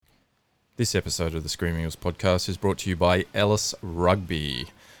This episode of the Screaming Eagles podcast is brought to you by Ellis Rugby.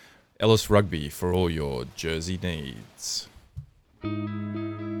 Ellis Rugby for all your jersey needs.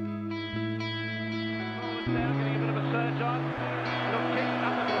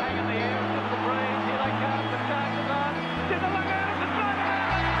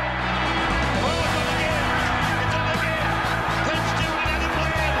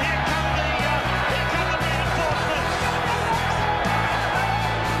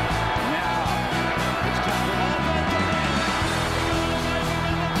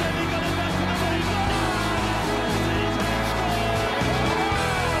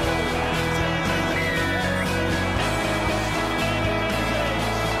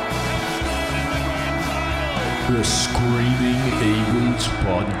 The Screaming Eagles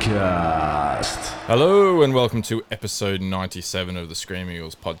podcast. Hello and welcome to episode 97 of the Screaming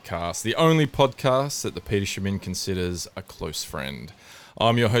Eagles podcast, the only podcast that the Petersham considers a close friend.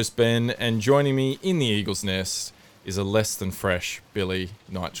 I'm your host Ben, and joining me in the Eagles nest is a less than fresh Billy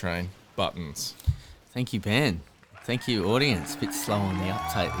Night Train Buttons. Thank you, Ben. Thank you, audience. A bit slow on the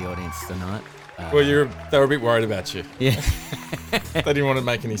uptake, the audience tonight. Well, they were a bit worried about you. Yeah. They didn't want to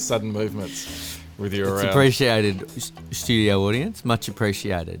make any sudden movements with you around. It's appreciated, studio audience. Much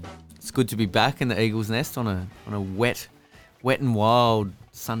appreciated. It's good to be back in the Eagles nest on a wet and wild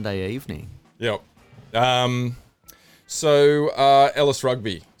Sunday evening. Yep. So Ellis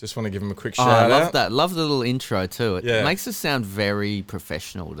Rugby. Just want to give him a quick shout out. I love that. Love the little intro too. It Yeah. makes us sound very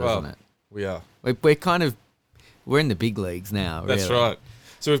professional, doesn't it? We are. We're in the big leagues now. That's really. right.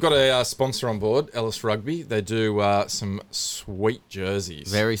 So we've got a sponsor on board, Ellis Rugby. They do some sweet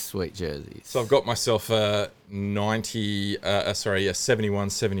jerseys. Very sweet jerseys. So I've got myself a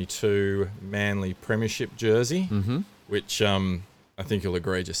 71-72 Manly Premiership jersey, which I think you'll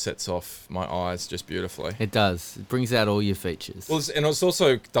agree just sets off my eyes just beautifully. It does. It brings out all your features. Well, and it's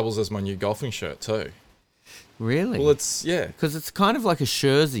also doubles as my new golfing shirt too. Really? Well, yeah. Because it's kind of like a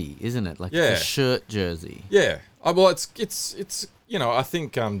jersey, isn't it? Like a shirt jersey. Yeah. Well, it's you know, I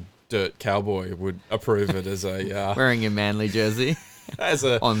think Dirt Cowboy would approve it as a Wearing a Manly jersey as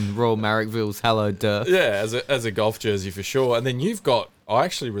a on Royal Marrickville's Hello Dirt. Yeah, as a golf jersey for sure. And then you've got, I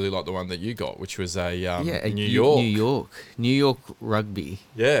actually really like the one that you got, which was a New York Rugby.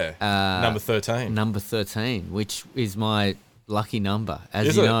 Yeah, number 13. Number 13, which is my lucky number, as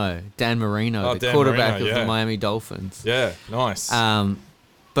is you it? know. Dan Marino, the Dan quarterback Marino, of the Miami Dolphins. Yeah, nice.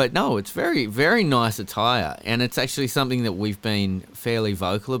 But no, it's very, very nice attire, and it's actually something that we've been fairly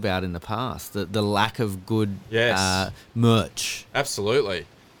vocal about in the past, the lack of good merch. Absolutely.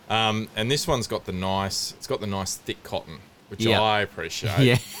 And this one's got the nice thick cotton, which I appreciate.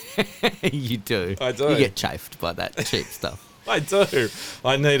 Yeah, you do. I do. You get chafed by that cheap stuff. I do.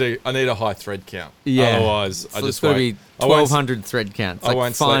 I need a high thread count. Yeah. Otherwise, So I just it's got to be 1,200 thread count. It's I like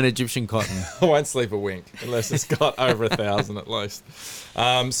won't fine sleep. Egyptian cotton. I won't sleep a wink unless it's got over 1,000 at least.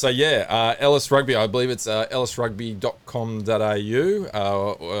 Ellis Rugby, I believe it's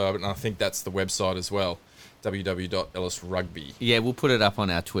ellisrugby.com.au, and I think that's the website as well, www.ellisrugby. Yeah, we'll put it up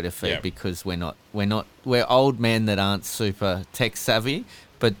on our Twitter feed because we're old men that aren't super tech savvy.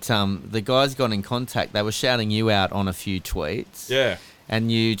 But the guys got in contact. They were shouting you out on a few tweets. Yeah.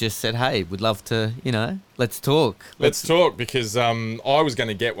 And you just said, hey, we'd love to, let's talk. Let's talk, because I was going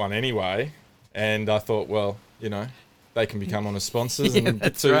to get one anyway. And I thought, well, they can become honest sponsors and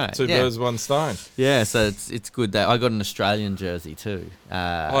two birds, one stone. Yeah, so it's good that I got an Australian jersey too.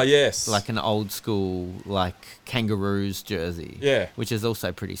 Yes. Like an old school, like Kangaroos jersey. Yeah. Which is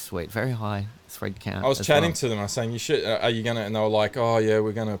also pretty sweet. Very high thread count. I was chatting to them. I was saying, you should, are you going to, and they were like, oh yeah,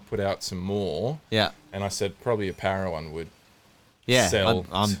 we're going to put out some more. Yeah. And I said, probably a para one would sell.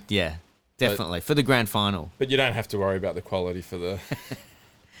 I'm definitely. For the grand final. But you don't have to worry about the quality for the...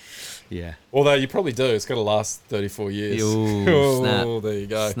 Yeah. Although you probably do. It's got to last 34 years. Ooh, snap. There you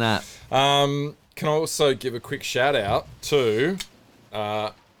go. Snap. Can I also give a quick shout out to...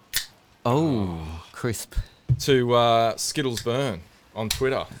 crisp. To Skittles Burn on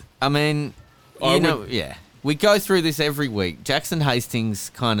Twitter. I mean, we go through this every week. Jackson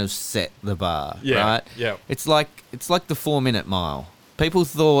Hastings kind of set the bar, right? Yeah. It's like the 4-minute mile. People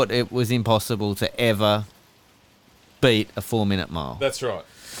thought it was impossible to ever beat a 4-minute mile. That's right.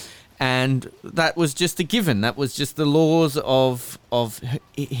 And that was just a given. That was just the laws of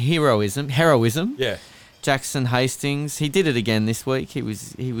heroism. Yeah. Jackson Hastings, he did it again this week. He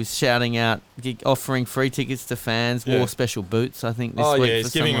was shouting out, offering free tickets to fans, wore special boots, I think, this week. Oh, yeah,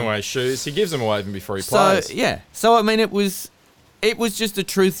 he's giving away shoes. He gives them away even before he plays. So, I mean, it was just a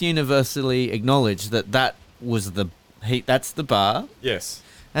truth universally acknowledged that was that's the bar. Yes.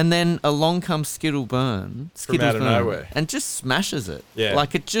 And then along comes Skittles Burn from out of nowhere, and just smashes it. Yeah.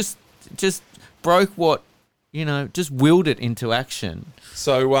 Like, it just just broke what, just willed it into action.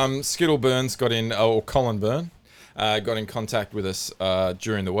 So Skittle Burns or Colin Byrne, got in contact with us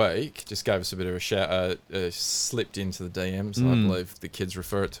during the week. Just gave us a bit of a shout. Slipped into the DMs, I believe the kids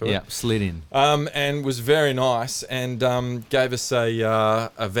refer it to it. Yeah, slid in. And was very nice and gave us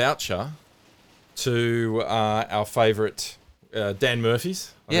a voucher to our favourite Dan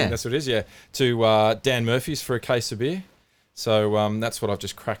Murphy's. I think that's what it is. Yeah, to Dan Murphy's for a case of beer. So that's what I've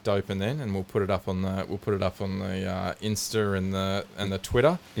just cracked open then, and we'll put it up on the Insta and the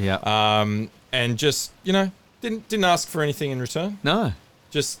Twitter. Yeah. And just didn't ask for anything in return. No.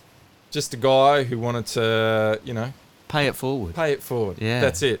 Just a guy who wanted to pay it forward. Yeah.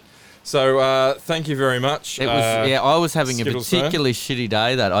 That's it. So thank you very much. It was I was having a particularly shitty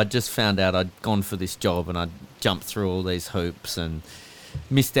day that I just found out I'd gone for this job and I'd jumped through all these hoops and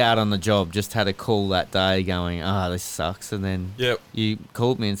missed out on the job. Just had a call that day going, this sucks. And then you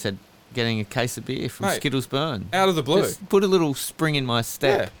called me and said, getting a case of beer from Skittles Burn. Out of the blue. Just put a little spring in my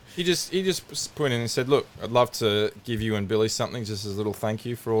step. Yeah. He just put in and said, look, I'd love to give you and Billy something just as a little thank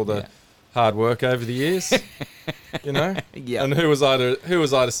you for all the hard work over the years. Yeah. And who was I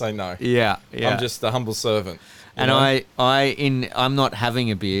to say no? Yeah. I'm just a humble servant. And I'm not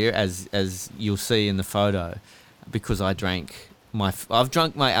having a beer as you'll see in the photo because I've drunk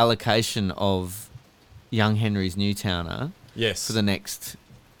my allocation of Young Henry's Newtowner. Yes. For the next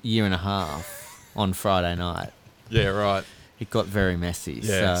year and a half on Friday night. Yeah, right. It got very messy.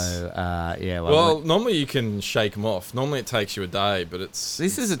 Yes. So, normally you can shake them off. Normally it takes you a day, but this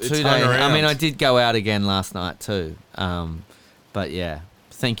is a 2 day. I mean, I did go out again last night too. But yeah,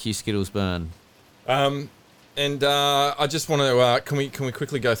 thank you, Skittles Burn. And I just want to can we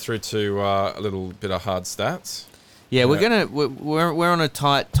quickly go through to a little bit of hard stats? Yeah, we're on a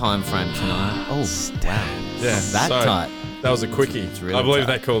tight time frame tonight. Oh, wow. Yeah, tight. That was a quickie. Really I believe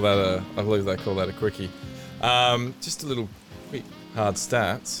tight. they call that a quickie. Just a little quick hard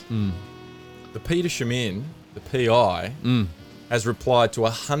stats. The Peter Shamin, the PI, has replied to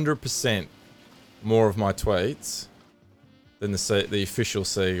 100% more of my tweets than the official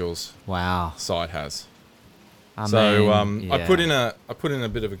Seagulls site has. I put in a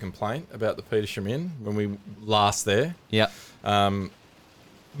bit of a complaint about the Peter Shamin when we last there. Yeah.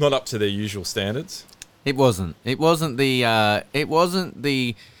 Not up to their usual standards. It wasn't. It wasn't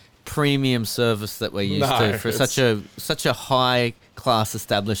the premium service that we're used to for such a high class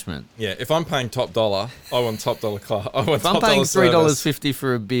establishment. Yeah, if I'm paying top dollar, I want top dollar class. If I'm paying $3.50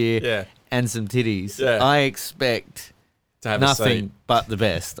 for a beer and some titties, I expect to have nothing but the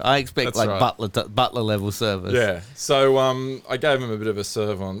best. I expect butler level service. Yeah. So I gave them a bit of a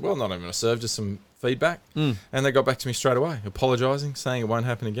serve on, well, not even a serve, just some feedback, and they got back to me straight away, apologising, saying it won't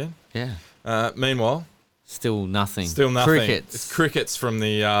happen again. Yeah. Meanwhile, Still nothing. Crickets. It's crickets from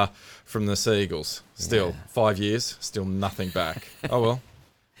the Seagulls. Still 5 years. Still nothing back. Oh well.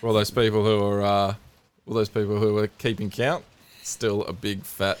 For all those people who are keeping count, still a big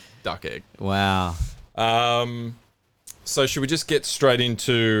fat duck egg. Wow. So should we just get straight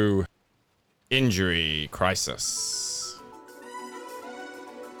into injury crisis?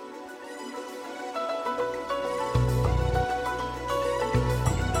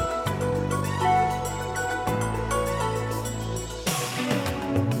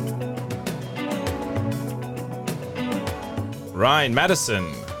 Ryan Madison,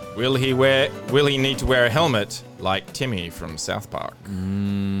 will he need to wear a helmet like Timmy from South Park?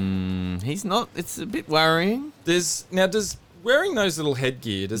 He's not. It's a bit worrying. Does wearing those little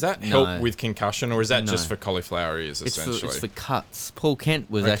headgear, does that help with concussion, or is that just for cauliflower ears, essentially? It's for cuts. Paul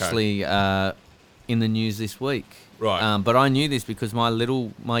Kent was actually in the news this week. Right. But I knew this because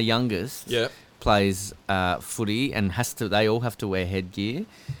my youngest plays footy and they all have to wear headgear.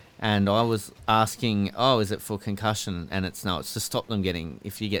 And I was asking, is it for concussion? And it's to stop them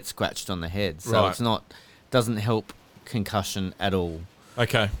if you get scratched on the head. So doesn't help concussion at all.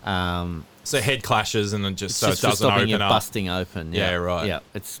 Okay. So head clashes and then just so it doesn't stopping open it up. Busting open. Yeah, right. Yeah,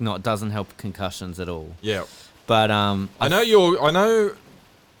 doesn't help concussions at all. Yeah. But I know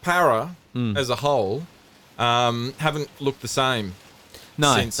Para as a whole haven't looked the same.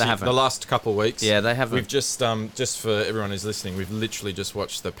 No, since they haven't. The last couple of weeks. Yeah, they haven't. We've just for everyone who's listening, we've literally just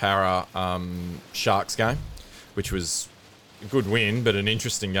watched the Para Sharks game, which was a good win, but an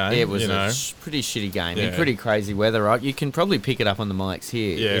interesting game. It was a pretty shitty game in pretty crazy weather, right? You can probably pick it up on the mics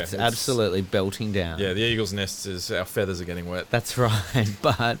here. Yeah, it's absolutely belting down. Yeah, the Eagles' nest our feathers are getting wet. That's right.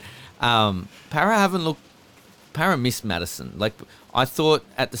 But Para missed Madison. Like, I thought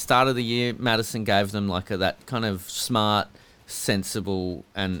at the start of the year, Madison gave them that kind of smart, sensible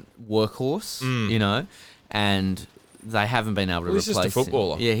and workhorse, and they haven't been able to He's replace just a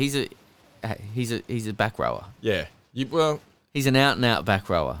footballer. him. Yeah, he's a back rower. Yeah. He's an out-and-out back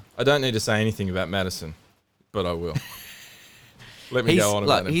rower. I don't need to say anything about Madison, but I will. Let me go on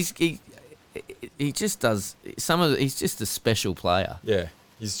about him. He just does he's just a special player. Yeah.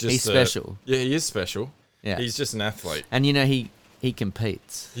 He's special. Yeah, he is special. Yeah. He's just an athlete. And he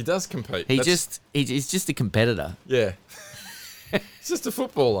competes. He does compete. He's just a competitor. Yeah. He's just a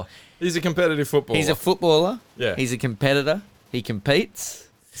footballer. He's a competitive footballer. He's a footballer. Yeah. He's a competitor. He competes.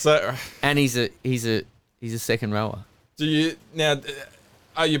 So and he's a second rower. Are you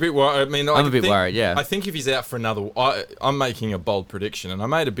a bit worried? I mean, I'm a bit worried, yeah. I think if he's out for another... I'm making a bold prediction, and I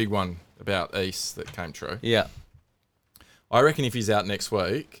made a big one about East that came true. Yeah. I reckon if he's out next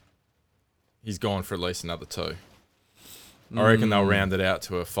week, he's gone for at least another 2. I reckon they'll round it out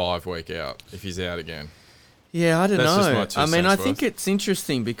to a 5-week out if he's out again. Yeah, I don't know. Just my 2 I mean, I cents think worth. it's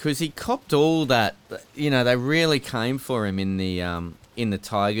interesting because he copped all that. They really came for him in the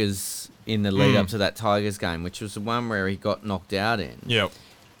Tigers, in the lead up to that Tigers game, which was the one where he got knocked out in. Yep.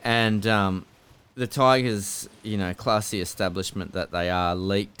 And the Tigers, classy establishment that they are,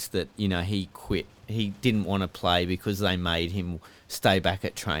 leaked that, he quit. He didn't want to play because they made him stay back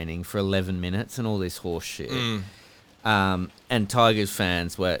at training for 11 minutes and all this horse shit. And Tigers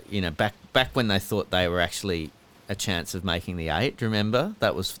fans were, back when they thought they were actually a chance of making the 8, remember?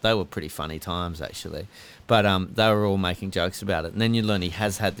 They were pretty funny times, actually. But they were all making jokes about it. And then you learn he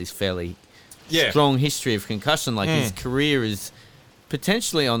has had this fairly strong history of concussion. Like, his career is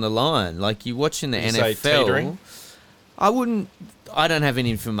potentially on the line. Like, you watch in the NFL... I don't have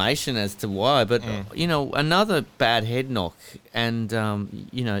any information as to why, but, another bad head knock and,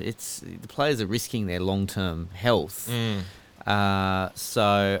 the players are risking their long-term health.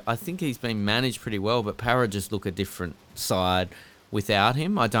 So I think he's been managed pretty well, but Para just look a different side without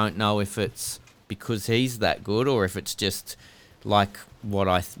him. I don't know if it's because he's that good or if it's just like what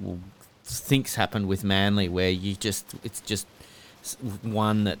I think's happened with Manly, where it's just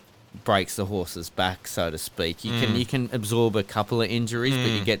one that breaks the horse's back, so to speak. You can absorb a couple of injuries, but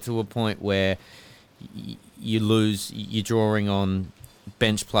you get to a point where you're drawing on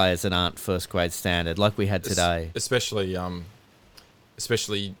bench players that aren't first grade standard, like we had today. Especially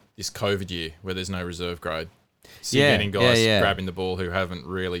this COVID year where there's no reserve grade. So you're getting guys grabbing the ball who haven't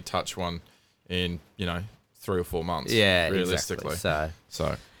really touched one in 3 or 4 months. Yeah, realistically. Exactly.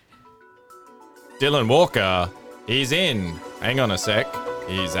 So Dylan Walker, he's in. Hang on a sec.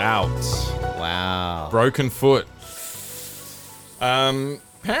 He's out. Wow. Broken foot.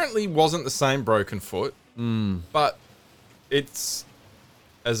 Apparently wasn't the same broken foot, but it's,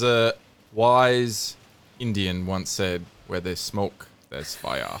 as a wise Indian once said, where there's smoke, there's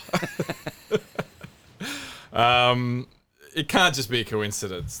fire. It can't just be a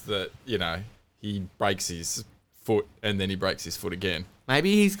coincidence that, he breaks his foot and then he breaks his foot again.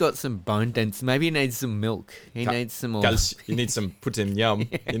 Maybe he's got some bone density. Maybe he needs some milk. He needs some more. He needs some yum.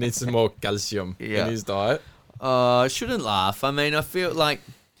 He needs some more calcium in his diet. I shouldn't laugh. I mean, I feel like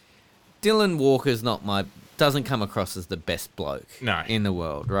Dylan Walker's doesn't come across as the best bloke in the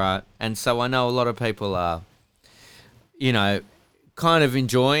world, right? And so I know a lot of people are, kind of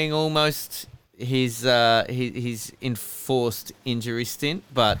enjoying almost his enforced injury stint,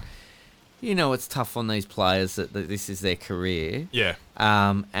 but it's tough on these players that this is their career. Yeah.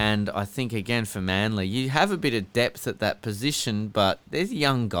 And I think, again, for Manly, you have a bit of depth at that position, but there's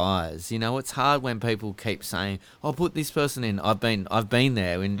young guys. It's hard when people keep saying, "I'll put this person in." I've been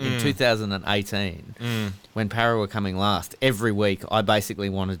there in 2018 when Para were coming last. Every week, I basically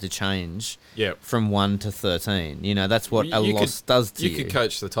wanted to change from 1 to 13. That's what a loss does to you. You could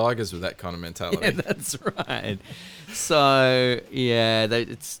coach the Tigers with that kind of mentality. Yeah, that's right. So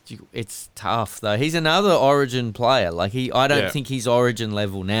it's tough though. He's another Origin player. Like I don't think he's Origin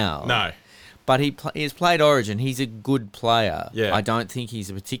level now. No, but he's played Origin. He's a good player. Yeah. I don't think he's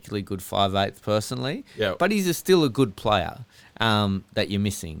a particularly good 5/8 personally. Yeah, but he's still a good player that you're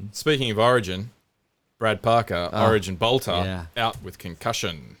missing. Speaking of Origin, Brad Parker, Origin bolter, out with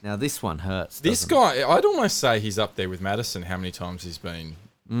concussion. Now this one hurts. This guy, I'd almost say he's up there with Madison. How many times he's been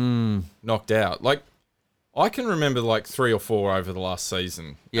knocked out? Like, I can remember like 3 or 4 over the last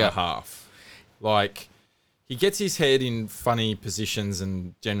season and a half. Like, he gets his head in funny positions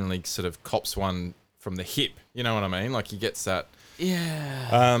and generally sort of cops one from the hip. You know what I mean? Like, he gets that.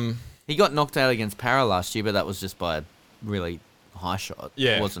 Yeah. He got knocked out against Para last year, but that was just by a really high shot.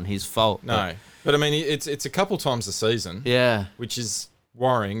 Yeah. It wasn't his fault. No. But I mean, it's a couple times a season. Yeah. Which is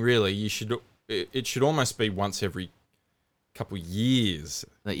worrying, really. It should almost be once every couple years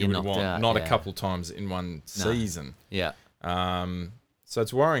that you're knocked out. Not a couple times in one season. Yeah. So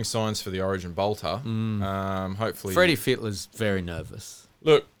it's worrying signs for the Origin bolter. Hopefully, Freddie Fittler's very nervous.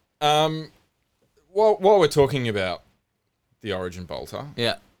 Look, while we're talking about the Origin bolter,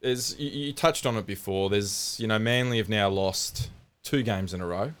 is you touched on it before. There's Manly have now lost 2 games in a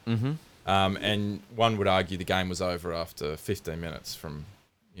row, and one would argue the game was over after 15 minutes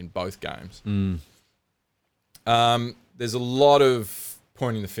in both games. There's a lot of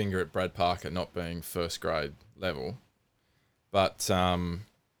pointing the finger at Brad Parker not being first grade level. But I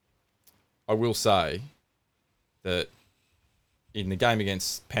will say that in the game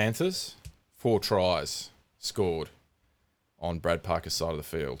against Panthers, 4 tries scored on Brad Parker's side of the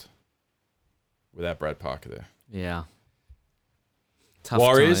field without Brad Parker there. Yeah. Tough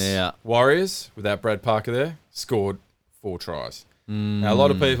Warriors, without Brad Parker there, scored 4 tries. Now, a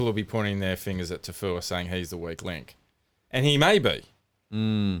lot of people will be pointing their fingers at Tafua saying he's the weak link. And he may be.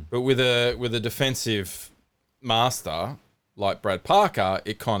 But with a defensive master like Brad Parker,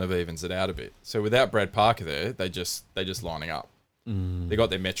 it kind of evens it out a bit. So without Brad Parker there, they're just lining up. They got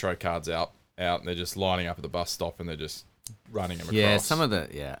their Metro cards out, and they're just lining up at the bus stop, and they're just running them across. Yeah, some of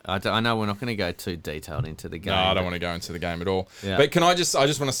the I know we're not going to go too detailed into the game. No, I don't want to go into the game at all. Yeah. But I just want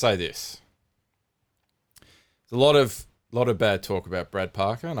to say this: there's a lot of bad talk about Brad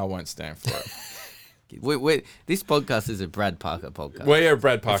Parker, and I won't stand for it. This podcast is a Brad Parker podcast. We're a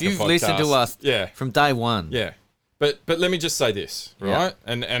Brad Parker podcast. If you've listened to us from day one. Yeah. But let me just say this, right?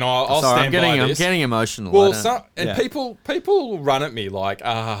 Yeah. And I'll stand by this. I'm getting emotional. Well, people run at me like,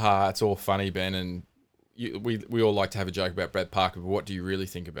 it's all funny, Ben, and we all like to have a joke about Brad Parker, but what do you really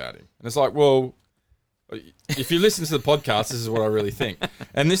think about him? And it's like, well, if you listen to the podcast, this is what I really think.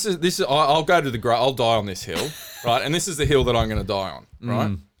 And this is I'll go to I'll die on this hill, right? And this is the hill that I'm going to die on,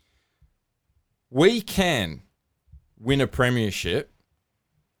 right? We can win a premiership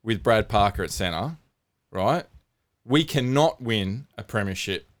with Brad Parker at centre, right? We cannot win a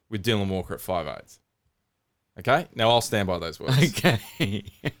premiership with Dylan Walker at 5'8". Okay? Now, I'll stand by those words.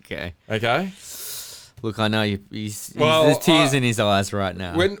 Okay. Okay? Look, I know there's tears in his eyes right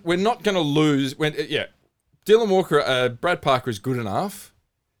now. We're not going to lose. Dylan Walker, Brad Parker is good enough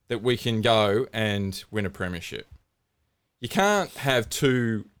that we can go and win a premiership. You can't have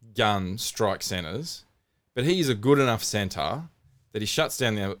 2 gun strike centres, but he is a good enough centre that he shuts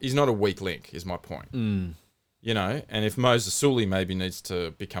down he's not a weak link, is my point. And if Moses Sully maybe needs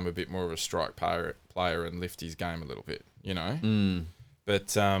to become a bit more of a strike player and lift his game a little bit, But,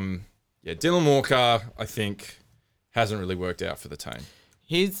 Dylan Walker, I think, hasn't really worked out for the team.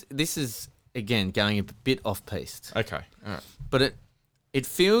 This is, again, going a bit off-piste. Okay, all right. But it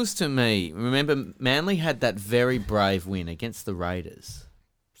feels to me, remember, Manly had that very brave win against the Raiders.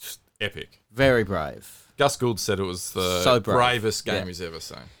 Epic. Very brave. Gus Gould said it was the bravest game he's ever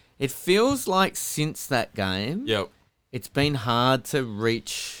seen. It feels like since that game, it's been hard to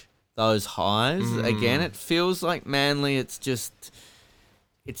reach those highs again. It feels like Manly, it's just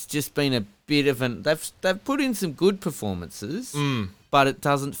been a bit of they've put in some good performances, but it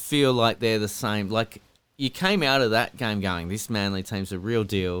doesn't feel like they're the same. Like, you came out of that game going, this Manly team's a real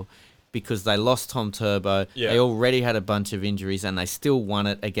deal, because they lost Tom Turbo. They already had a bunch of injuries, and they still won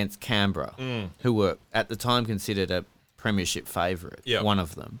it against Canberra, who were at the time considered a premiership favourite, one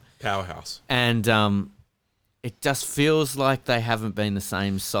of them. Powerhouse. And it just feels like they haven't been the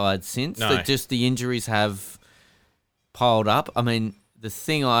same side since. No. That just the injuries have piled up. I mean, the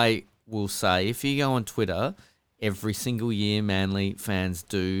thing I will say, if you go on Twitter, every single year Manly fans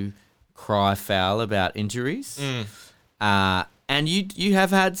do cry foul about injuries. And you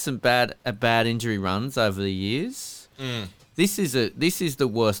have had some bad injury runs over the years. This is the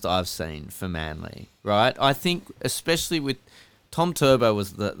worst I've seen for Manly, right? I think especially with Tom Turbo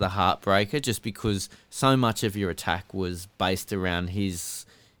was the heartbreaker, just because so much of your attack was based around his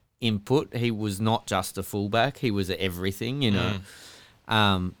input. He was not just a fullback; he was everything,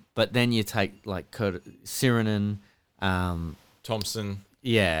 But then you take like Sirinen, Thompson.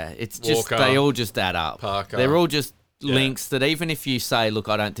 Yeah, it's Walker, just they all just add up. Parker. They're all just links that even if you say, look,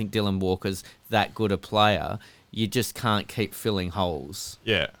 I don't think Dylan Walker's that good a player, you just can't keep filling holes.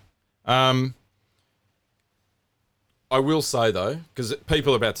 Yeah. I will say, though, because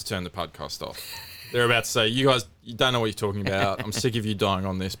people are about to turn the podcast off. They're about to say, you guys, you don't know what you're talking about. I'm sick of you dying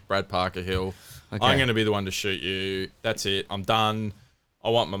on this Brad Parker hill. Okay. I'm going to be the one to shoot you. That's it. I'm done. I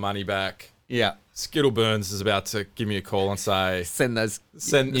want my money back. Yeah. Skittle Burns is about to give me a call and say... Send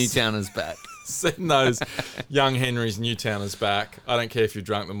Newtowners back. Send those young Henrys Newtowners back. I don't care if you've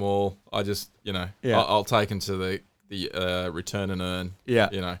drunk them all. I just, I'll take them to the return and earn.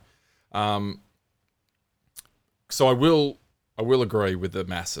 Yeah. So I will agree with the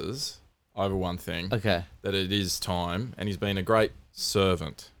masses. over one thing. Okay. That it is time, and he's been a great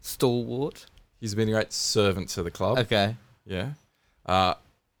servant. Stalwart. He's been a great servant to the club. Okay. Yeah.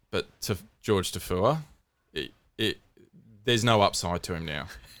 But to George Tafua, there's no upside to him now.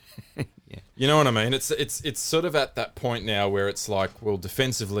 Yeah. You know what I mean? It's sort of at that point now where it's like, well,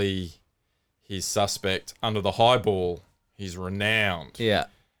 defensively, he's suspect. Under the high ball, he's renowned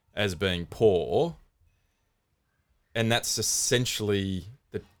as being poor. And that's essentially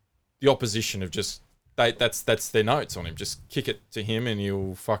the opposition of just that's their notes on him. Just kick it to him and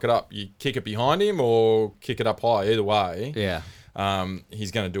he'll fuck it up. You kick it behind him or kick it up high. Either way,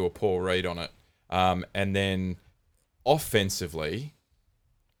 he's going to do a poor read on it. And then offensively,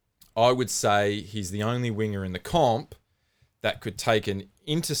 I would say he's the only winger in the comp that could take an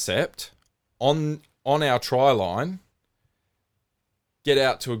intercept on our try line, get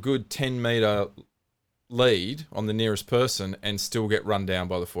out to a good 10-metre lead on the nearest person, and still get run down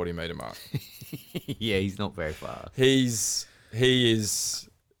by the 40-metre mark. Yeah, he's not very far. He is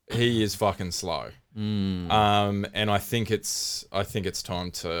fucking slow. And I think it's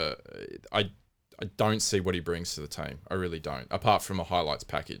time to. I don't see what he brings to the team. I really don't. Apart from a highlights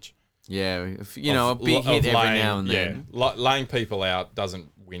package. Yeah, a big hit every now and then. Yeah, laying people out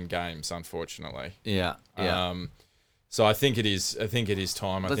doesn't win games, unfortunately. Yeah. So I think it is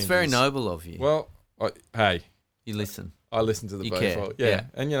time. That's very noble of you. Well, hey, you listen. I listen to the BFL. Yeah,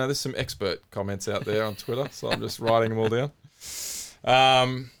 and there's some expert comments out there on Twitter, so I'm just writing them all down.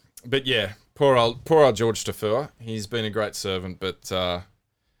 But yeah, poor old George Tafua. He's been a great servant, but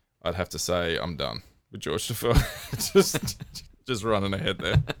I'd have to say I'm done with George Tafua. just running ahead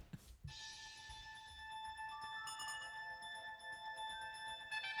there.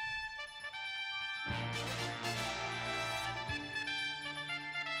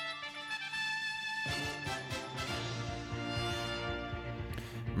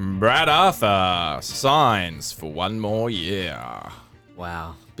 Brad Arthur signs for one more year.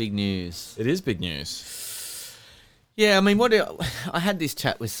 Wow, big news. It is big news. Yeah, I mean, I had this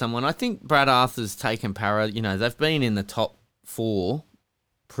chat with someone. I think Brad Arthur's taken Para. They've been in the top 4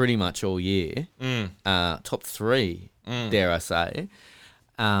 pretty much all year. Top 3, dare I say,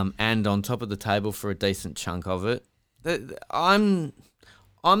 and on top of the table for a decent chunk of it. I'm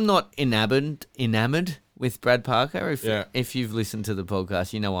not enamored with Brad Parker. If you've listened to the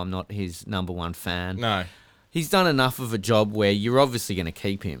podcast, I'm not his number one fan. No. He's done enough of a job where you're obviously going to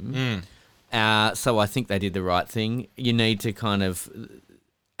keep him. So I think they did the right thing. You need to kind of,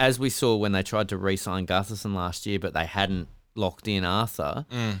 as we saw when they tried to re-sign Gutherson last year, but they hadn't locked in Arthur,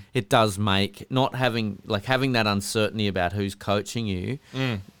 it does make having that uncertainty about who's coaching you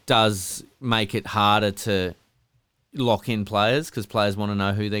does make it harder to lock in players, because players want to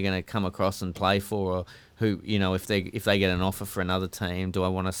know who they're going to come across and play for, or who, if they get an offer for another team, do I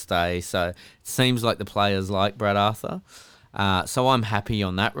want to stay? So it seems like the players like Brad Arthur. So I'm happy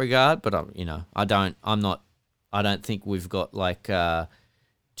on that regard, but I don't think we've got like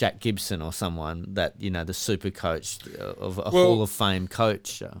Jack Gibson or someone that, the super coach of a Hall of Fame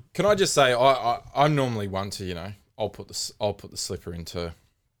coach. Can I just say I'm normally one to, I'll put the slipper into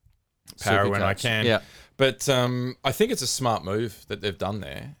Para when I can. Yeah. But I think it's a smart move that they've done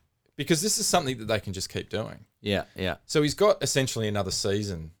there, because this is something that they can just keep doing. Yeah, yeah. So he's got essentially another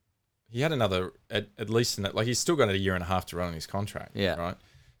season. He had another, at least in that, like he's still got a year and a half to run on his contract. Yeah. Right.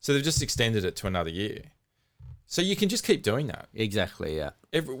 So they've just extended it to another year. So you can just keep doing that. Exactly. Yeah.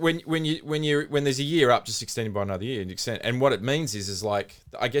 When there's a year up, just extending by another year, and what it means is like,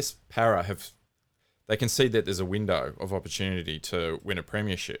 I guess Para they can see that there's a window of opportunity to win a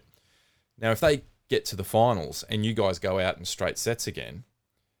premiership. Now, if they get to the finals and you guys go out in straight sets again,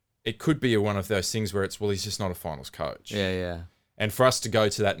 it could be one of those things where he's just not a finals coach. Yeah, yeah. And for us to go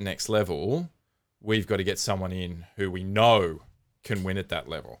to that next level, we've got to get someone in who we know can win at that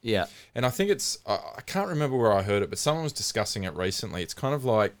level. Yeah. And I think I can't remember where I heard it, but someone was discussing it recently. It's kind of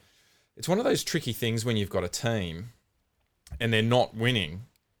like, it's one of those tricky things when you've got a team and they're not winning,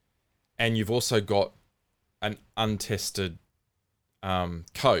 and you've also got an untested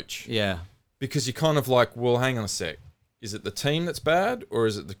coach. Yeah. Because you're kind of like, well, hang on a sec. Is it the team that's bad, or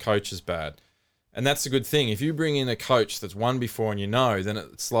is it the coach is bad? And that's a good thing. If you bring in a coach that's won before and then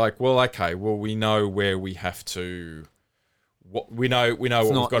it's like, well, okay, well, we know where we have to... We know what we've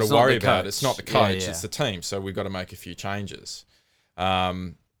got to worry about. It's not the coach, it's the team. So we've got to make a few changes,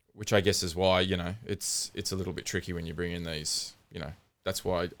 which I guess is why, it's a little bit tricky when you bring in these, that's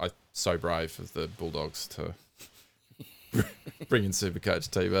why I'm so brave of the Bulldogs to bring in Supercoach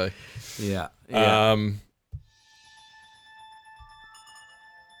TV. Yeah.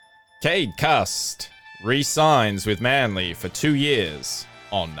 Cade Cust re-signs with Manly for 2 years.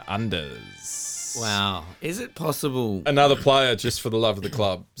 on unders. Wow. Is it possible? Another player just for the love of the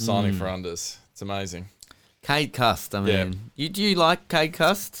club signing for unders. It's amazing. Cade Cust, do you like Cade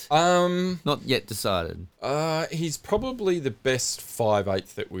Cust? Not yet decided. He's probably the best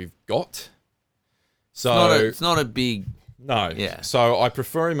 5'8" that we've got. So it's not a big... No. Yeah. So I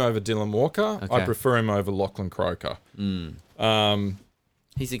prefer him over Dylan Walker. Okay. I prefer him over Lachlan Croker.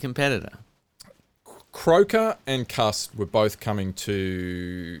 He's a competitor. Croker and Cust were both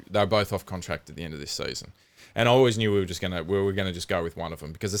they were both off contract at the end of this season. And I always knew we were gonna just go with one of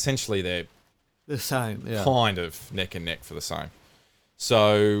them because essentially they're the same, kind of neck and neck for the same.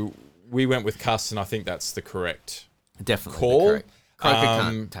 So we went with Cust, and I think that's the correct call. Correct. Croker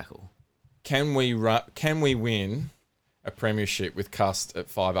can't tackle. Can we win a premiership with Cust at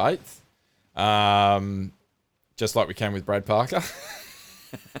 5'8"? Just like we can with Brad Parker.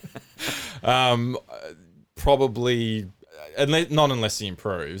 Probably, not unless he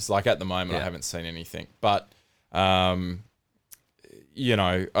improves. Like at the moment, I haven't seen anything. But, I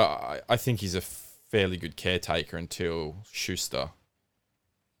think he's a fairly good caretaker until Schuster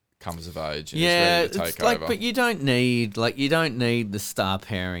comes of age and is ready to take over. But you don't need the star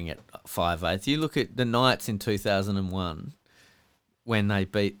pairing at 5'8". You look at the Knights in 2001 when they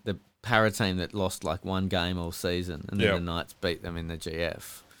beat the Para team that lost like one game all season, and then the Knights beat them in the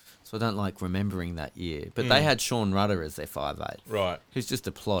GF. So I don't like remembering that year. But they had Sean Rudder as their 5'8", right? Who's just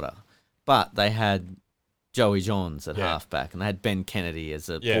a plotter. But they had Joey Johns at halfback, and they had Ben Kennedy as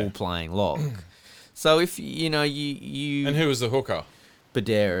a ball-playing lock. So if you and who was the hooker?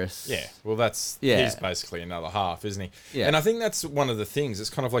 Baderis. Yeah, well, he's basically another half, isn't he? Yeah. And I think that's one of the things. It's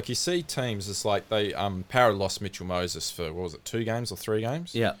kind of like you see teams. It's like they Para lost Mitchell Moses for 2 games or 3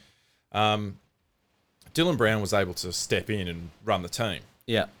 games. Yeah. Dylan Brown was able to step in and run the team.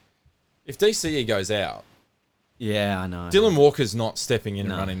 Yeah. If DCE goes out, I know. Dylan Walker's not stepping in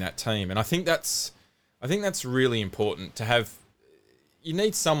and running that team, and I think that's really important to have. You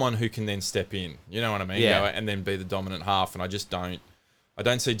need someone who can then step in. You know what I mean? Yeah. And then be the dominant half, and I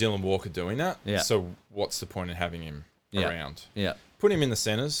don't see Dylan Walker doing that. Yeah. So what's the point in having him around? Yeah. Put him in the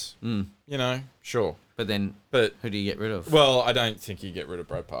centres. Sure. But who do you get rid of? Well, I don't think you get rid of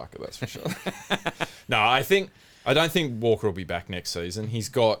Brad Parker, that's for sure. No, I don't think Walker will be back next season. He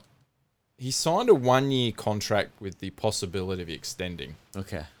signed a 1-year contract with the possibility of extending.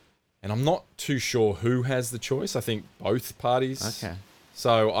 Okay. And I'm not too sure who has the choice. I think both parties. Okay.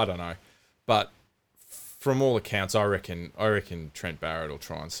 So I don't know. But from all accounts, I reckon Trent Barrett will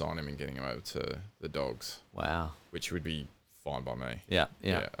try and sign him and getting him over to the Dogs. Wow. Which would be fine by me. Yeah.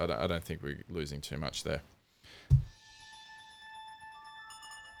 I don't think we're losing too much there.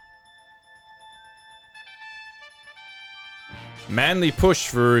 Manly push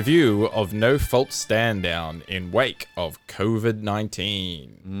for a review of no fault stand down in wake of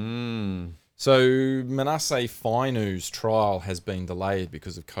COVID-19. So Manasseh Fainu's trial has been delayed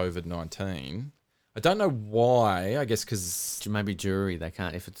because of COVID-19. I don't know why. I guess because maybe jury, they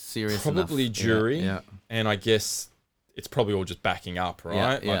can't if it's serious probably enough. Jury. Yeah. And I guess it's probably all just backing up,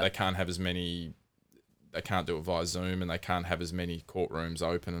 right? Yeah. Like they can't have as many. They can't do it via Zoom, and they can't have as many courtrooms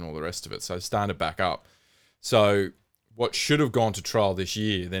open and all the rest of it. So it's starting to back up. So what should have gone to trial this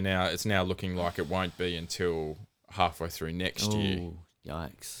year, it's now looking like it won't be until halfway through next year.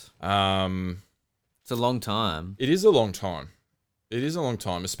 Yikes! It's a long time. It is a long time. It is a long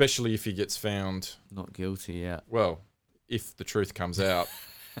time, especially if he gets found not guilty. Yeah. Well, if the truth comes out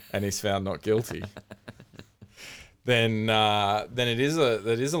and he's found not guilty, then it is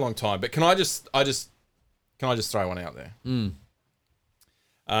a long time. But can I just throw one out there?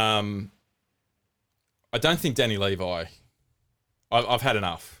 I don't think Danny Levi. I've had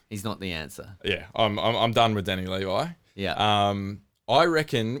enough. He's not the answer. Yeah, I'm done with Danny Levi. Yeah. I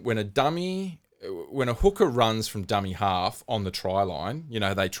reckon when a hooker runs from dummy half on the try line,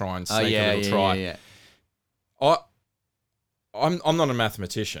 they try and sneak a little try. Yeah. I'm not a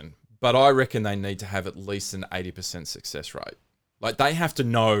mathematician, but I reckon they need to have at least an 80% success rate. Like they have to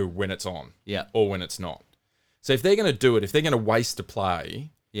know when it's on, or when it's not. So if they're going to do it, if they're going to waste a play,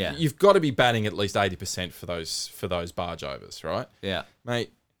 you've got to be batting at least 80% for those barge overs, right? Yeah,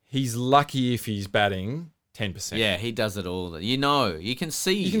 mate. He's lucky if he's batting 10%. Yeah, he does it all. You can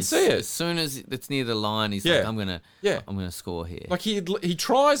see. You can see it as soon as it's near the line. He's like, I'm gonna score here. Like he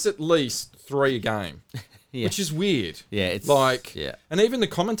tries at least 3 a game, which is weird. Yeah, it's like and even the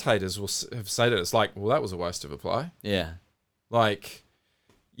commentators have said it. It's like, well, that was a waste of a play. Yeah, like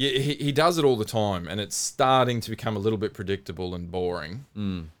he does it all the time, and it's starting to become a little bit predictable and boring.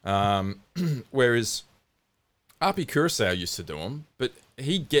 Whereas Api Curacao used to do them, but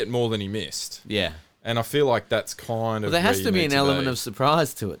he'd get more than he missed. Yeah. And I feel like that's kind of. Well, there has to be an element of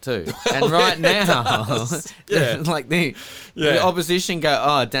surprise to it too. Well, and right now, like the opposition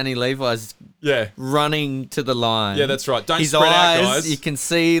go, Danny Levi's running to the line. Yeah, that's right. Don't his spread eyes, out, guys. You can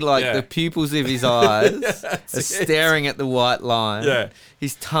see the pupils of his eyes are staring at the white line. Yeah.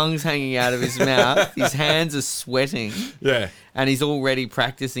 His tongue's hanging out of his mouth. His hands are sweating. Yeah. And he's already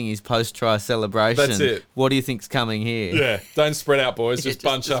practicing his post-try celebration. That's it. What do you think's coming here? Yeah. Don't spread out, boys. Just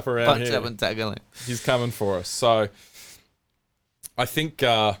bunch up around here. Bunch up and tackle him. He's coming for us. So I think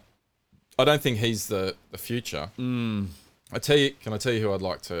I don't think he's the future. Mm. Can I tell you who I'd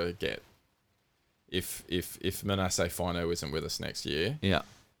like to get? If Manasseh Fino isn't with us next year. Yeah.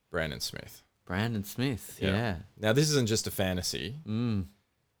 Brandon Smith. Brandon Smith, yeah. Now this isn't just a fantasy. Mm.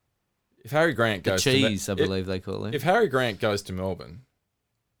 If Harry Grant goes I believe they call him. If Harry Grant goes to Melbourne,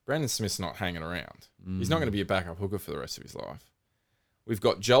 Brandon Smith's not hanging around. Mm. He's not going to be a backup hooker for the rest of his life. We've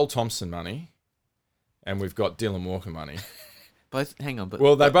got Joel Thompson money, and we've got Dylan Walker money. Both, hang on, but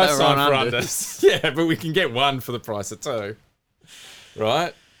well, they both signed for unders. Yeah, but we can get one for the price of two,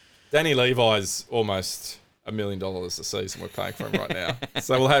 right? Danny Levi's almost $1 million a season we're paying for him right now,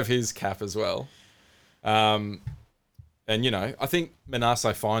 so we'll have his cap as well. And I think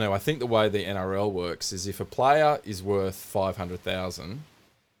Manasseh Fino. I think the way the NRL works is if a player is worth $500,000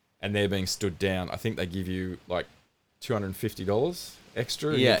 and they're being stood down, I think they give you like $250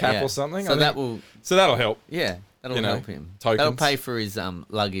 extra in your cap or something. So that'll help. Yeah, that'll help him. Tokens. That'll pay for his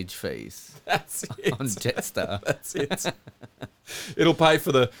luggage fees. That's it. On Jetstar. That's it. It'll pay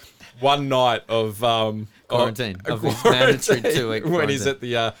for the one night of quarantine of his mandatory 2-week when he's at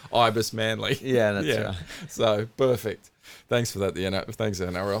the Ibis Manly. Yeah, that's right. So perfect. Thanks for that, thanks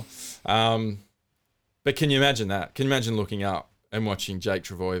NRL. But can you imagine that? Can you imagine looking up and watching Jake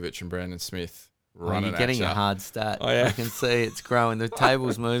Trbojevic and Brandon Smith running? You're getting a hard stat. I can see it's growing. The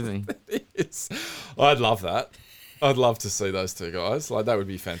table's moving. I'd love that. I'd love to see those two guys. Like that would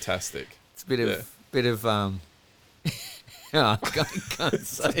be fantastic. It's a bit of I can't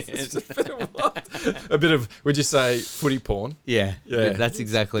say it. A bit of, would you say, footy porn? Yeah. That's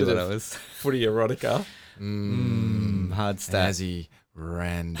exactly what I was. Footy erotica. Hard stat. As he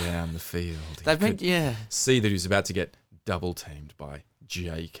ran down the field, see that he was about to get double teamed by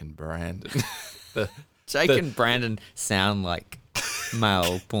Jake and Brandon. And Brandon sound like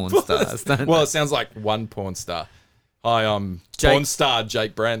male porn stars, don't well, they? It sounds like one porn star. Hi, I'm porn star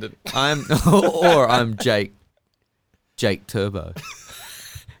Jake Brandon. I'm Jake Turbo.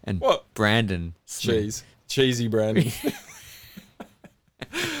 And what? Brandon Smith. Cheesy Brandon.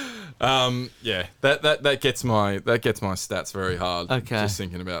 That gets my stats very hard. Okay. Just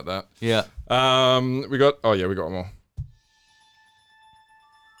thinking about that. Yeah. We got one more.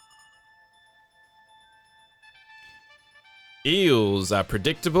 Eels are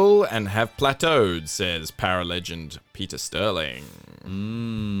predictable and have plateaued, says para-legend Peter Sterling.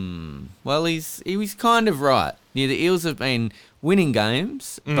 Well, he was kind of right. Yeah, the Eels have been winning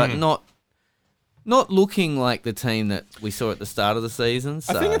games, but not looking like the team that we saw at the start of the season.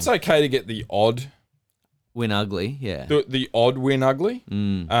 So. I think it's okay to get the odd win ugly, yeah. The odd win ugly.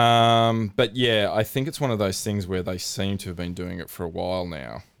 But yeah, I think it's one of those things where they seem to have been doing it for a while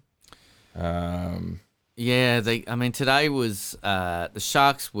now. Today was the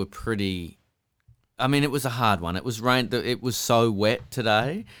Sharks were pretty. I mean, it was a hard one. It was rain. It was so wet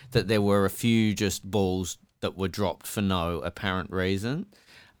today that there were a few just balls that were dropped for no apparent reason.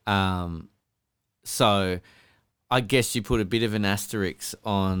 So I guess you put a bit of an asterisk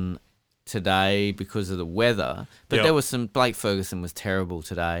on today because of the weather. But there was some. Blake Ferguson was terrible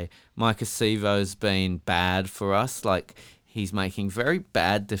today. Micah Sivo's been bad for us. Like. He's making very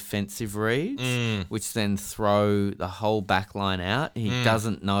bad defensive reads, which then throw the whole back line out. He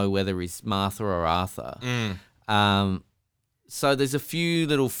doesn't know whether he's Martha or Arthur. So there's a few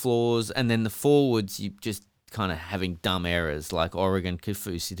little flaws, and then the forwards, you just kind of having dumb errors, like Oregon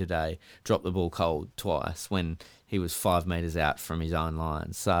Kafusi today dropped the ball cold twice when he was 5 metres out from his own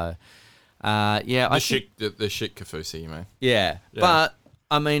line. So, the shit Kafusi, you mean? Yeah, but,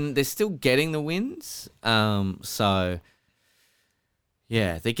 I mean, they're still getting the wins, so...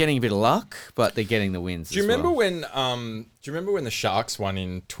 Yeah, they're getting a bit of luck, but they're getting the wins. Do you remember when the Sharks won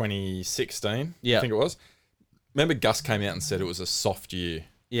in 2016? Yeah, I think it was. Remember Gus came out and said it was a soft year.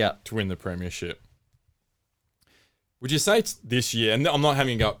 Yeah, to win the premiership. Would you say it's this year? And I'm not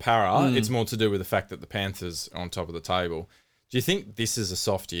having a go at Para. It's more to do with the fact that the Panthers are on top of the table. Do you think this is a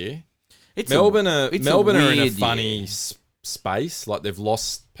soft year? Melbourne are in a funny space. Like they've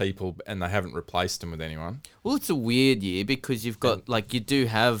lost people and they haven't replaced them with anyone. Well, it's a weird year because you've got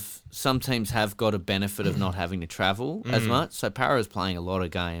some teams have got a benefit of not having to travel as much. So Para's playing a lot of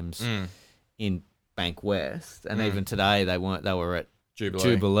games in Bank West, and even today they weren't. They were at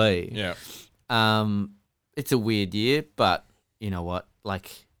Jubilee. Yeah. It's a weird year, but you know what? Like,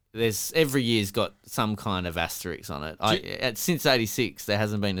 there's every year's got some kind of asterisk on it. Since '86, there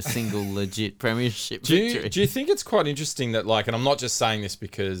hasn't been a single legit premiership victory. Do you think it's quite interesting that, like, and I'm not just saying this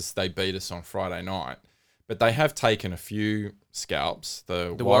because they beat us on Friday night, but they have taken a few scalps,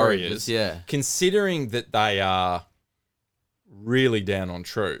 the Warriors, considering that they are really down on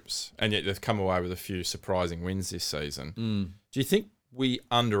troops, and yet they've come away with a few surprising wins this season. Do you think we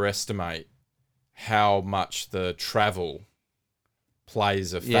underestimate how much the travel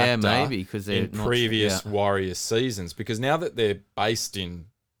plays a factor maybe, because in previous Warriors seasons? Because now that they're based in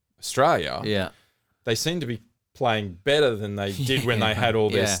Australia, they seem to be playing better than they did when they had all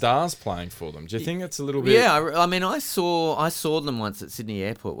their stars playing for them. Do you think it's a little bit... Yeah, I mean, I saw them once at Sydney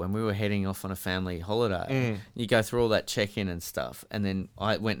Airport when we were heading off on a family holiday. You go through all that check-in and stuff, and then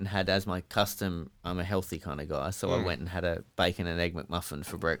I went and had, as my custom, I'm a healthy kind of guy, so I went and had a bacon and egg McMuffin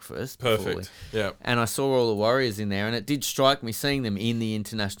for breakfast. Perfect, yeah. And I saw all the Warriors in there, and it did strike me seeing them in the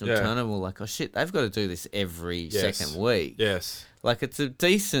international tournament. We're like, oh shit, they've got to do this every second week. Yes. Like, it's a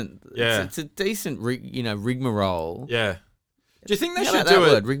decent, it's a decent, rigmarole. Yeah. Do you think they How should about do that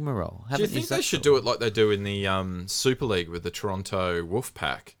it? Word, rigmarole. Do you think they should do it like they do in the Super League with the Toronto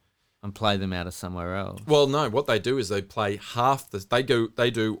Wolfpack and play them out of somewhere else? Well, no. What they do is they play They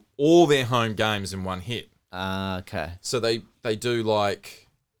do all their home games in one hit. Okay. So they do, like,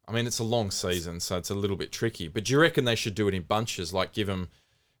 I mean, it's a long season, so it's a little bit tricky. But do you reckon they should do it in bunches, like give them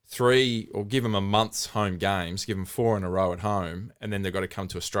 3 or give them a month's home games, give them 4 in a row at home, and then they've got to come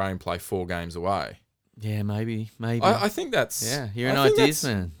to Australia and play 4 games away? Yeah, maybe. I think that's... Yeah, you're an ideas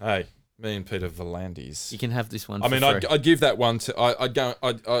man. Hey, me and Peter Volandis. You can have this one. I mean, I'd give that one to...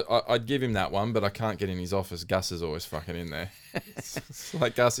 I'd give him that one, but I can't get in his office. Gus is always fucking in there. It's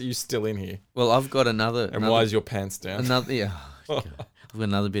like, Gus, are you still in here? Well, I've got another... And why is your pants down? Yeah. I've got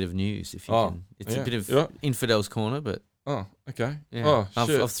another bit of news, if you can. It's a bit of Infidel's Corner, but... Oh, okay. Yeah. Oh,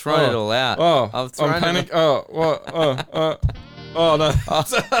 shit. I've thrown it all out. I'm panic. What? Oh, no.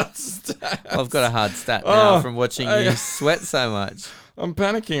 I've got a hard stat now from watching you sweat so much. I'm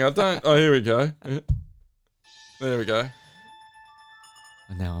panicking. I don't... Oh, here we go. There we go.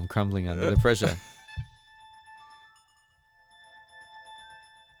 And now I'm crumbling under the pressure.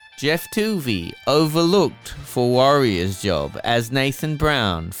 Jeff Tuvey overlooked for Warriors job as Nathan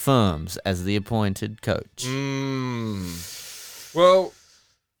Brown firms as the appointed coach. Well,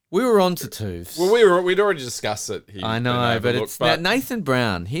 we were on to Tuvs. Well, we'd already discussed it. I know, but it's now Nathan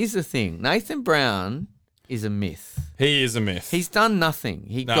Brown. Here's the thing: Nathan Brown is a myth. He is a myth. He's done nothing.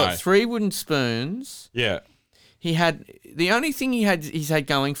 He got 3 wooden spoons. Yeah. He had the only thing he's had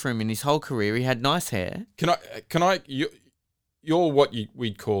going for him in his whole career. He had nice hair. Can I? You're what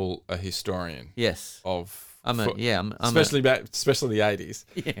we'd call a historian. Yes. Especially the 80s.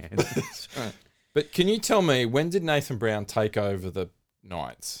 Yeah, that's right. But can you tell me, when did Nathan Brown take over the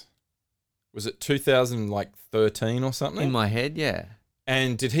Knights? Was it 2013 or something? In my head, yeah.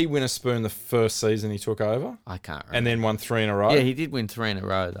 And did he win a spoon the first season he took over? I can't remember. And then won 3 in a row? Yeah, he did win 3 in a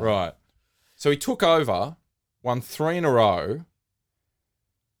row, though. Right. So he took over, won 3 in a row.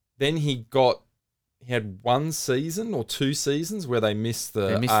 Then he had 1 season or 2 seasons where they missed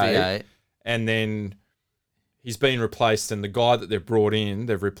the A. And then he's been replaced, and the guy that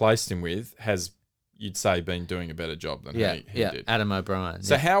they've replaced him with has, you'd say, been doing a better job than he did. Adam O'Brien.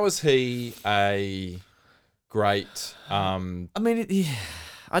 So how is he a great... I mean,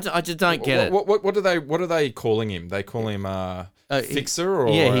 I just don't get it. What are they calling him? They call him a fixer?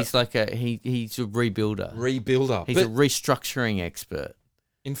 Or he's like he's a rebuilder. Rebuilder. He's a restructuring expert.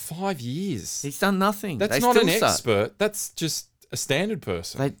 In 5 years. He's done nothing. That's not an expert. That's just a standard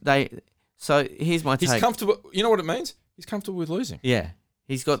person. So here's my take. He's comfortable. You know what it means? He's comfortable with losing. Yeah.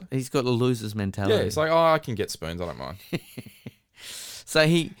 He's got a loser's mentality. Yeah, it's like, I can get spoons, I don't mind. So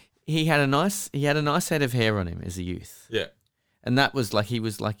he had a nice head of hair on him as a youth. Yeah. And that was like, he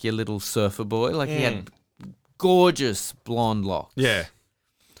was like your little surfer boy. Like he had gorgeous blonde locks. Yeah.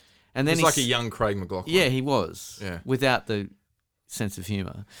 And then he's like a young Craig McLachlan. Yeah, he was. Yeah. Without the sense of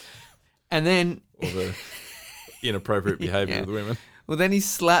humour. And then... Or the inappropriate behaviour of the women. Well, then he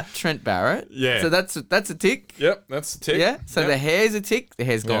slapped Trent Barrett. Yeah. So that's a tick. Yep, that's a tick. Yeah. So the hair's a tick. The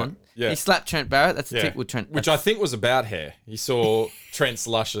hair's gone. Yeah. He slapped Trent Barrett. That's a tick with Trent. Which I think was about hair. He saw Trent's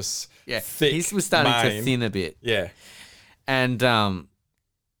luscious, thick he was starting mane. to thin a bit. Yeah. And then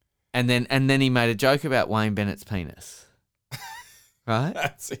he made a joke about Wayne Bennett's penis. Right?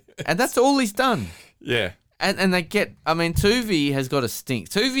 That's it. And that's all he's done. Yeah. And they get, I mean, Tuvey has got a stink.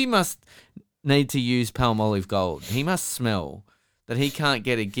 Tuvey must need to use Palmolive Gold. He must smell that he can't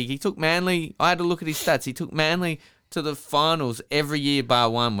get a gig. He took Manly. I had to look at his stats. He took Manly to the finals every year bar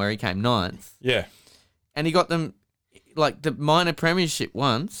one, where he came 9th. Yeah. And he got them like the minor premiership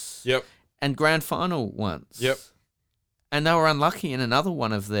once. Yep. And grand final once. Yep. And they were unlucky in another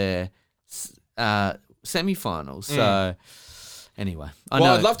one of their semi-finals. So anyway,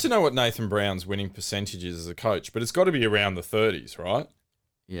 I'd love to know what Nathan Brown's winning percentage is as a coach, but it's got to be around the 30s, right?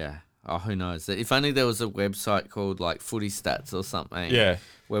 Yeah. Oh, who knows? If only there was a website called like Footy Stats or something. Yeah.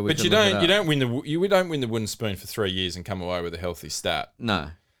 Where we but you don't win the wooden spoon for 3 years and come away with a healthy stat. No.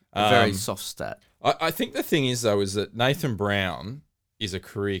 A very soft stat. I think the thing is, though, is that Nathan Brown is a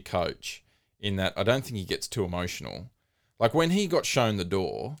career coach in that I don't think he gets too emotional. Like when he got shown the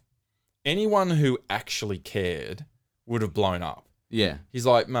door, anyone who actually cared would have blown up. Yeah. He's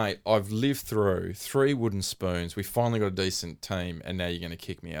like, mate, I've lived through 3 wooden spoons. We finally got a decent team, and now you're going to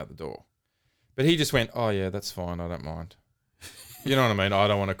kick me out the door. But he just went, oh, yeah, that's fine. I don't mind. You know what I mean? I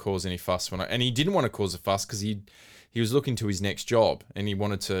don't want to cause any fuss. And he didn't want to cause a fuss because he was looking to his next job, and he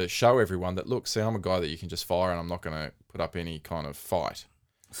wanted to show everyone that, look, see, I'm a guy that you can just fire, and I'm not going to put up any kind of fight.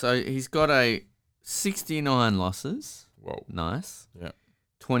 So he's got a 69 losses. Whoa. Nice. Yeah.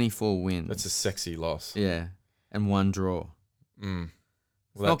 24 wins. That's a sexy loss. Yeah. And 1 draw. Well,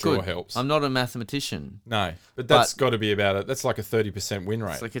 that draw good. Helps. I'm not a mathematician. No, but that's got to be about it. That's like a 30% win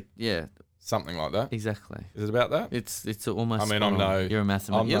rate. It's like something like that. Exactly. Is it about that? It's almost. I mean, you're a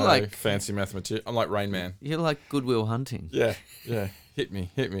mathematician. You're like fancy mathematician. I'm like Rain Man. You're like Goodwill Hunting. Yeah. Hit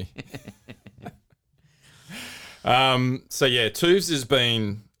me. So yeah, Tooves has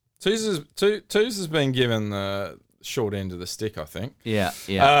been given the short end of the stick, I think. Yeah.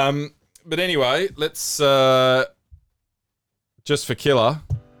 But anyway, let's just for Killer.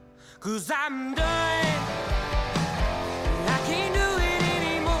 'Cause I'm done. I can't do it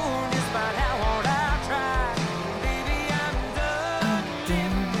anymore despite how hard I try. Baby, I'm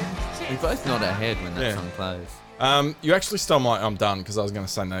done. We both nod our head when that song plays. You actually stole my I'm done because I was going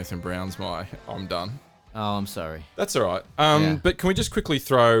to say Nathan Brown's my I'm done. Oh, I'm sorry. That's all right. But can we just quickly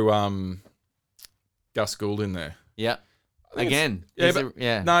throw Gus Gould in there? Yeah. Again.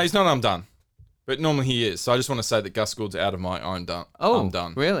 No, he's not I'm done. But normally he is. So I just want to say that Gus Gould's out of my I'm done. Oh, I'm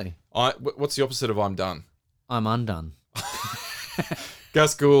done. Really? What's the opposite of I'm done? I'm undone.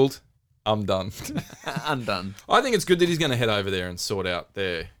 Gus Gould, I'm done. Undone. I think it's good that he's going to head over there and sort out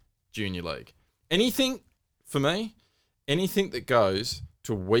their junior league. Anything that goes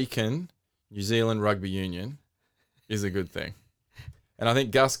to weaken New Zealand Rugby Union is a good thing. And I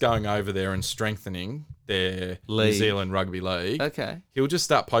think Gus going over there and strengthening their New Zealand Rugby League, he'll just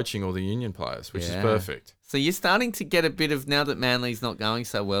start poaching all the Union players, which is perfect. So you're starting to get a bit of, now that Manly's not going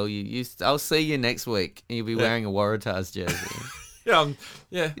so well, I'll see you next week and you'll be wearing a Waratahs jersey.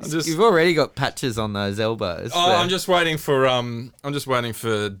 You've already got patches on those elbows. Oh, I'm just waiting for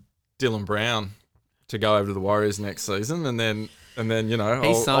Dylan Brown to go over to the Warriors next season, and then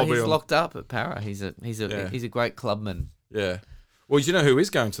he's locked up at Para. He's a great clubman. Yeah. Well, you know who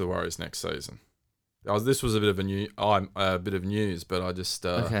is going to the Warriors next season? This was a bit of news, but I just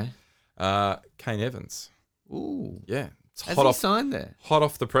Kane Evans. Ooh, yeah, it's has he signed there? Hot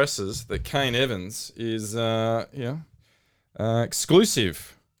off the presses that Kane Evans is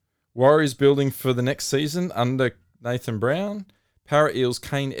exclusive. Warriors building for the next season under Nathan Brown. Para Eels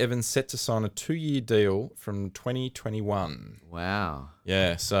Kane Evans set to sign a 2-year deal from 2021. Wow.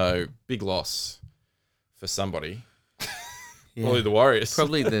 Yeah, so big loss for somebody. Yeah. Probably the Warriors.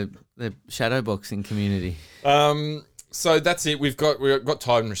 Probably the shadowboxing community. So that's it. We've got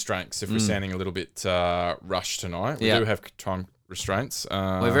time restraints if we're sounding a little bit rushed tonight. We do have time restraints.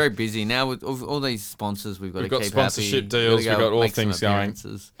 We're very busy now with all these sponsors. We've got sponsorship deals. We've got all things going.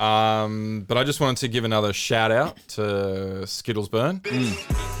 But I just wanted to give another shout out to Skittles Burn.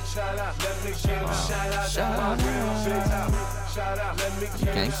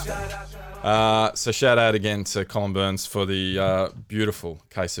 So shout out again to Colin Burns for the beautiful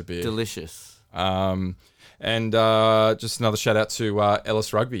case of beer. Delicious. And just another shout out to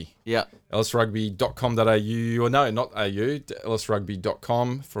Ellis Rugby. Yeah. ellisrugby.com.au, or no, not au,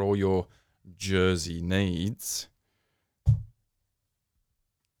 ellisrugby.com for all your jersey needs.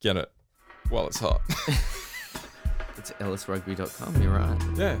 Get it while it's hot. It's ellisrugby.com, you're right.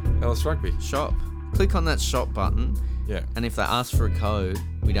 Yeah, Ellis Rugby. Shop. Click on that shop button. Yeah. And if they ask for a code,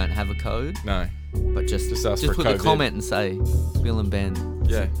 we don't have a code. No. But just ask for a put code the comment and say, Bill and Ben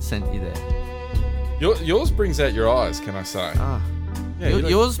sent you there. Yours brings out your eyes, can I say? Yeah,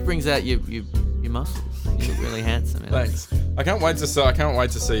 yours brings out your muscles. You look really handsome. Thanks. I can't wait to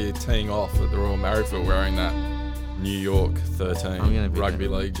see you teeing off at the Royal Marrickville wearing that New York 13 Rugby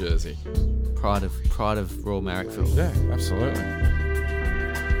League jersey. Pride of Royal Marrickville. Yeah, absolutely.